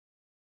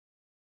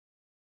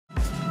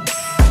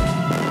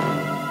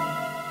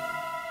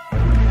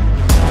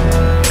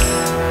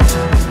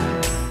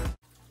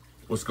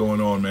What's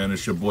going on, man?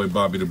 It's your boy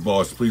Bobby the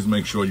Boss. Please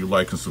make sure you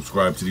like and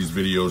subscribe to these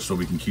videos so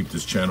we can keep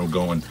this channel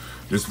going.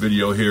 This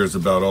video here is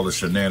about all the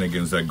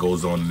shenanigans that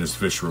goes on in this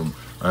fish room.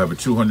 I have a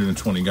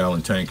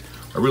 220-gallon tank.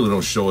 I really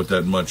don't show it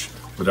that much,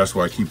 but that's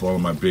where I keep all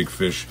of my big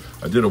fish.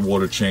 I did a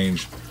water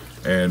change,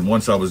 and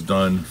once I was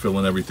done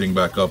filling everything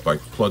back up, I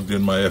plugged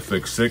in my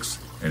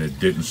FX6 and it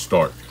didn't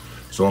start.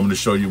 So I'm going to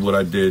show you what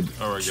I did to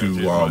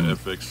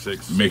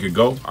FX6. Make it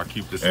go. I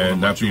keep this and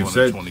on that being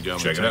said,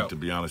 check it out. To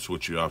be honest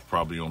with you, I've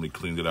probably only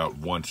cleaned it out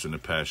once in the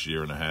past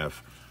year and a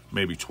half,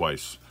 maybe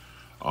twice.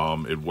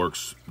 It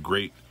works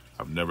great.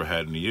 I've never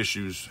had any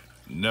issues.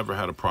 Never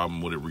had a problem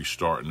with it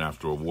restarting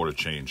after a water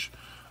change.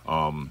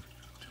 However,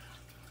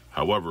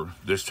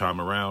 this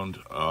time around,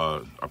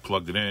 I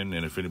plugged it in,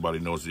 and if anybody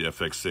knows the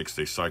FX6,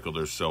 they cycle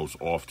themselves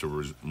off to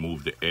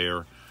remove the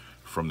air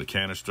from the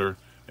canister,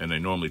 and they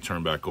normally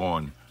turn back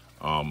on.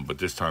 But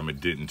this time it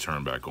didn't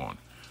turn back on.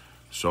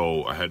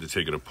 So I had to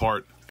take it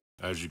apart.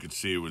 As you can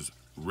see, it was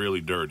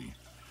really dirty.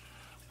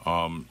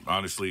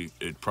 Honestly,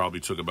 it probably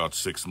took about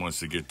 6 months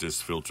to get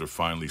this filter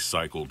finally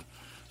cycled.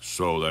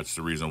 So that's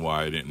the reason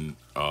why I didn't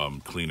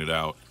clean it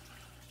out.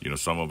 You know,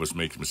 some of us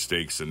make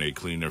mistakes and they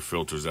clean their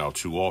filters out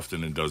too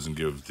often and doesn't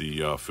give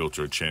the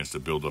filter a chance to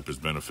build up its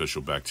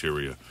beneficial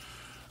bacteria.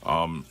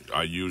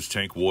 I use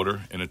tank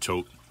water in a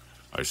tote.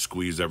 I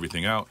squeeze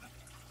everything out.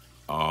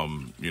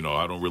 You know,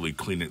 I don't really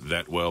clean it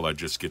that well. I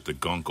just get the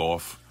gunk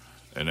off,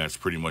 and that's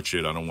pretty much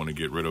it. I don't want to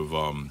get rid of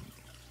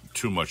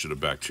too much of the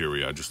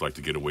bacteria. I just like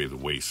to get away the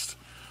waste.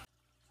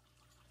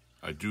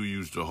 I do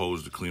use the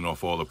hose to clean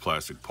off all the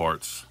plastic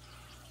parts.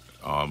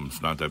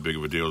 It's not that big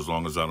of a deal. As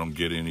long as I don't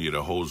get any of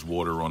the hose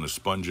water on the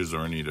sponges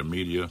or any of the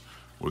media,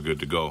 we're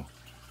good to go.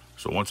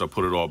 So once I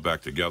put it all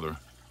back together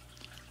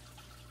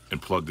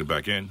and plugged it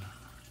back in,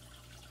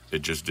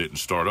 it just didn't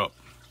start up.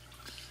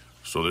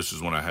 So this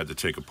is when I had to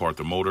take apart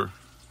the motor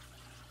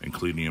and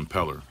clean the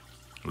impeller.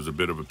 It was a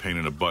bit of a pain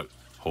in the butt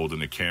holding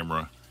the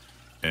camera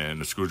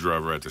and the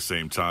screwdriver at the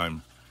same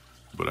time,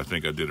 but I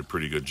think I did a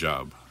pretty good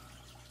job.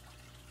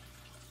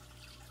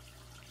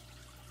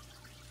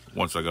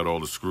 Once I got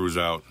all the screws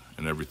out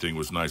and everything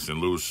was nice and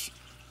loose,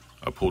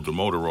 I pulled the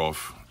motor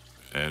off,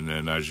 and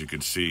then as you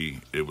can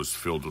see, it was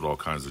filled with all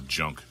kinds of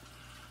junk.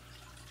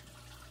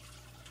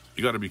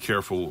 You got to be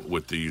careful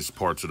with these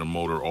parts of the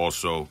motor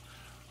also.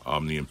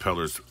 The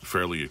impeller's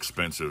fairly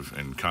expensive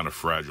and kind of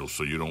fragile,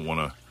 so you don't want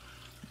to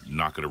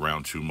knock it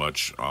around too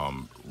much.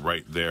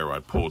 Right there, I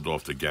pulled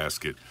off the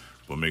gasket,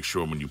 but make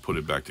sure when you put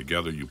it back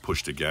together, you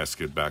push the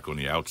gasket back on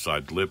the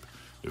outside lip.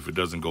 If it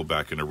doesn't go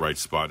back in the right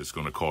spot, it's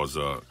going to cause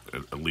a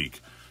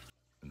leak.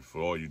 And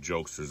for all you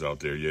jokesters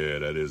out there, yeah,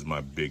 that is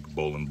my big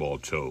bowling ball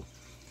toe.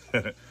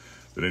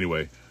 But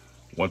anyway,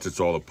 once it's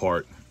all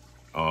apart,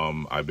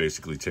 I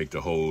basically take the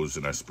hose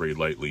and I spray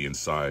lightly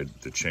inside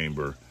the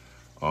chamber.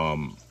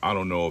 I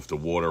don't know if the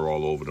water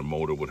all over the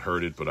motor would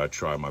hurt it, but I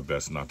try my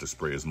best not to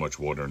spray as much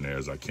water in there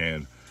as I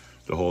can.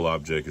 The whole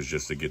object is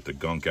just to get the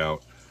gunk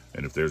out,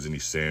 and if there's any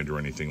sand or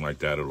anything like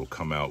that, it'll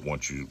come out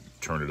once you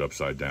turn it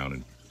upside down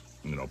and,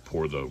 you know,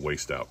 pour the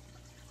waste out.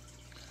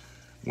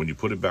 When you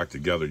put it back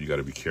together, you got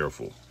to be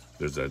careful.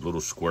 There's that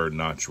little square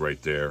notch right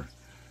there,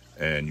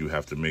 and you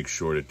have to make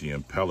sure that the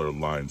impeller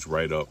lines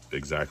right up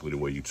exactly the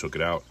way you took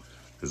it out.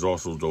 There's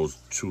also those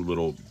two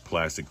little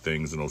plastic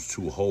things and those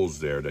two holes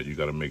there that you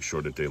got to make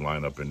sure that they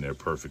line up in there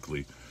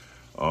perfectly.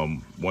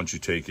 Once you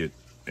take it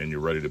and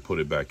you're ready to put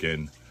it back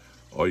in,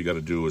 all you got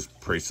to do is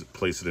place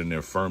it in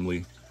there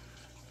firmly,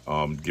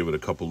 give it a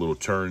couple little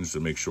turns to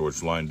make sure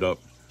it's lined up,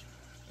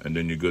 and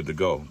then you're good to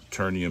go.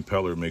 Turn the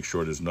impeller, make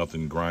sure there's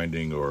nothing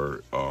grinding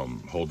or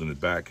holding it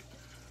back,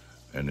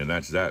 and then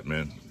that's that,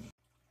 man.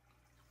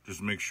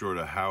 Just make sure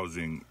the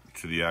housing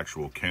to the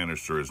actual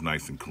canister is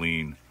nice and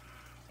clean.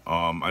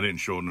 I didn't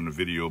show it in the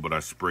video, but I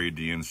sprayed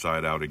the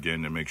inside out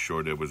again to make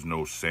sure there was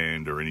no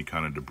sand or any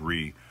kind of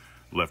debris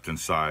left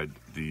inside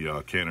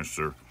the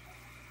canister.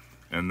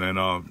 And then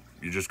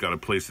you just got to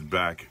place it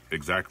back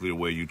exactly the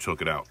way you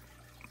took it out.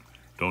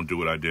 Don't do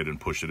what I did and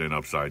push it in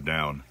upside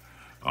down.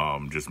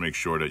 Just make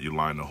sure that you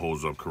line the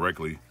holes up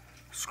correctly.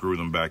 Screw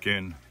them back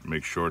in.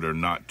 Make sure they're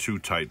not too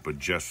tight, but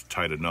just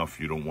tight enough.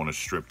 You don't want to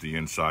strip the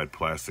inside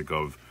plastic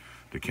of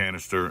the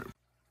canister.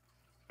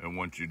 And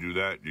once you do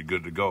that, you're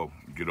good to go.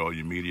 Get all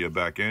your media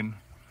back in.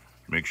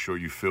 Make sure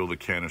you fill the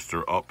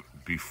canister up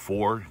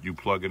before you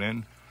plug it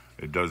in.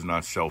 It does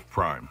not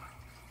self-prime.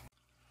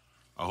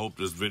 I hope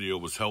this video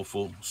was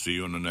helpful. See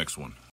you in the next one.